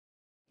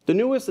The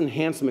newest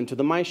enhancement to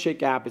the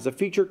MyShake app is a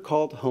feature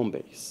called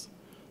HomeBase.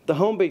 The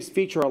HomeBase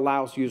feature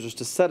allows users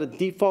to set a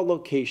default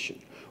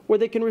location where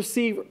they can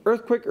receive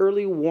earthquake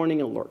early warning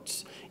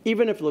alerts,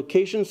 even if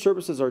location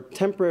services are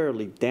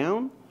temporarily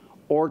down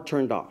or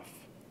turned off.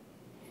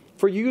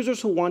 For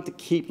users who want to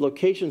keep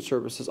location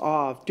services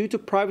off due to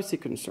privacy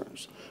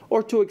concerns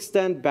or to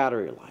extend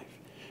battery life,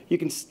 you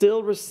can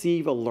still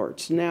receive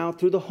alerts now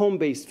through the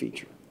HomeBase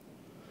feature.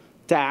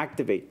 To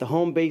activate the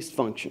HomeBase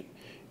function,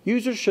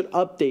 users should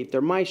update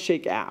their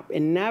MyShake app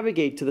and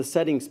navigate to the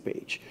settings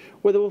page,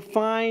 where they will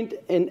find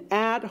an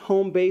Add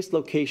HomeBase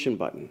Location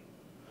button.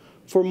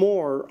 For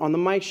more on the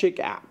MyShake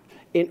app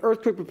in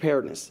earthquake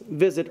preparedness,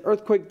 visit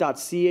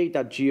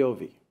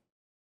earthquake.ca.gov.